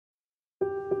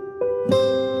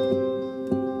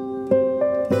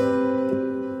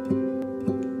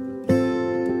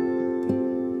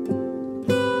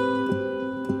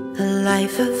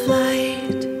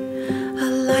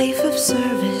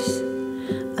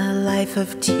life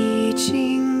of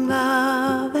teaching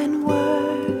love and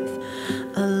worth,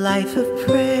 a life of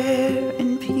prayer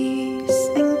and peace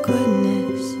and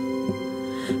goodness,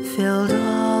 filled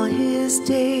all his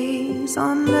days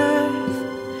on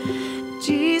earth.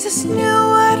 Jesus knew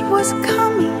what was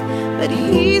coming, but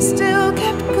he still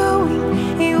kept going.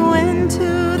 He went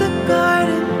to the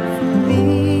garden for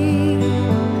me.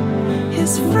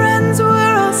 His friends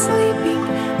were all sleeping,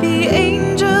 the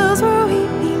angels were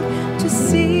weeping to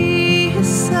see his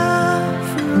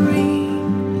suffering.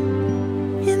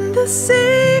 In the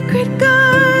sacred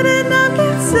garden of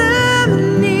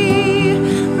Gethsemane,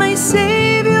 my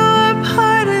Savior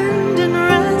pardoned and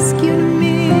rescued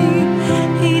me.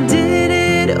 He did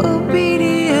it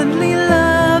obediently,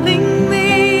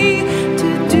 lovingly, to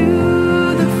do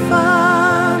the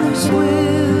Father's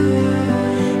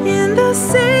will. In the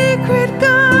sacred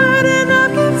garden of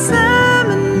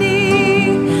Gethsemane,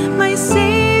 my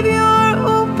Savior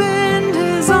opened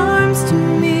his arms to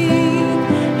me.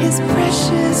 His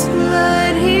precious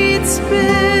blood he'd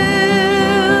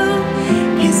spill,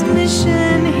 his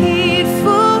mission he'd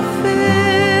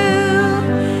fulfill.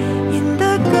 In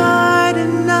the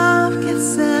Garden of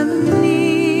Gethsemane,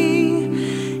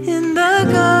 in the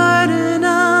Garden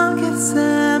of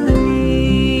Gethsemane.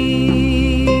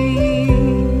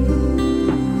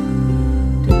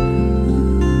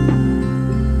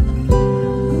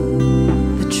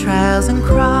 The trials and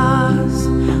cross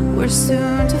were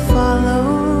soon to follow.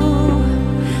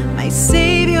 My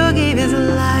Savior gave his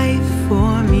life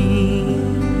for me.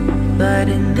 But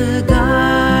in the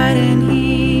garden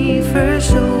he first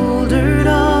shouldered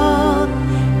all.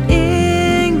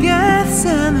 In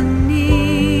Gethsemane,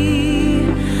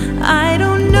 I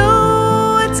don't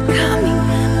know what's coming,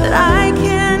 but I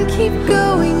can keep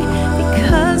going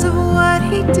because of what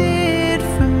he did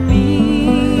for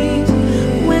me.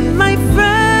 When my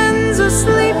friends are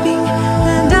sleeping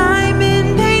and I'm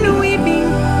in pain weeping,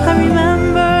 I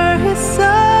remember his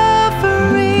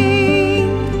suffering.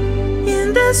 In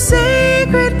the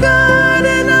sacred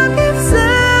garden of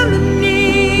Gethsemane,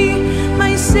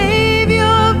 my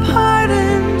Savior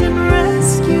pardoned and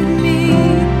rescued me.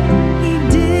 He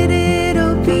did it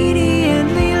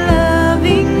obediently,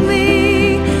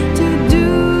 lovingly, to do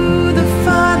the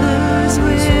Father's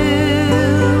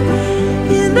will.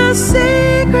 In the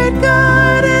sacred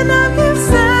garden of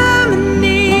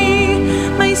Gethsemane,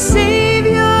 my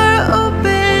Savior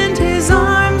opened his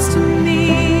arms to me.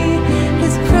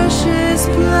 His precious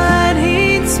blood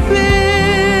he'd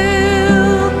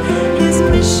spill, his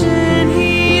mission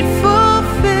he'd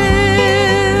fulfill.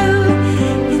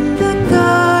 In the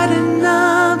Garden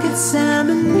of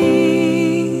Gethsemane,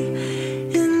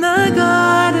 in the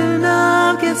Garden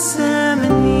of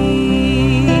Gethsemane,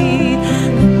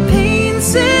 the pain,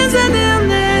 sins, and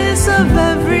illness of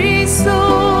every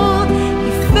soul he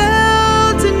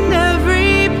felt in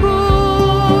every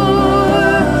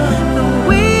pore. The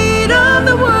weight of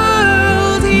the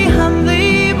world he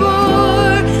humbly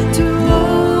bore to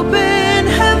open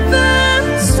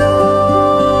heaven's door.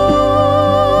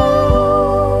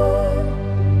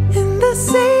 In the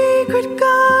sacred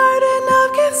garden of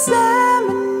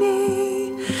Gethsemane,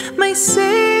 my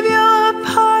Savior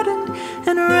pardoned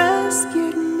and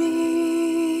rescued me.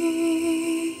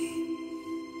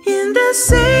 In the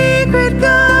sacred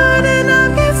garden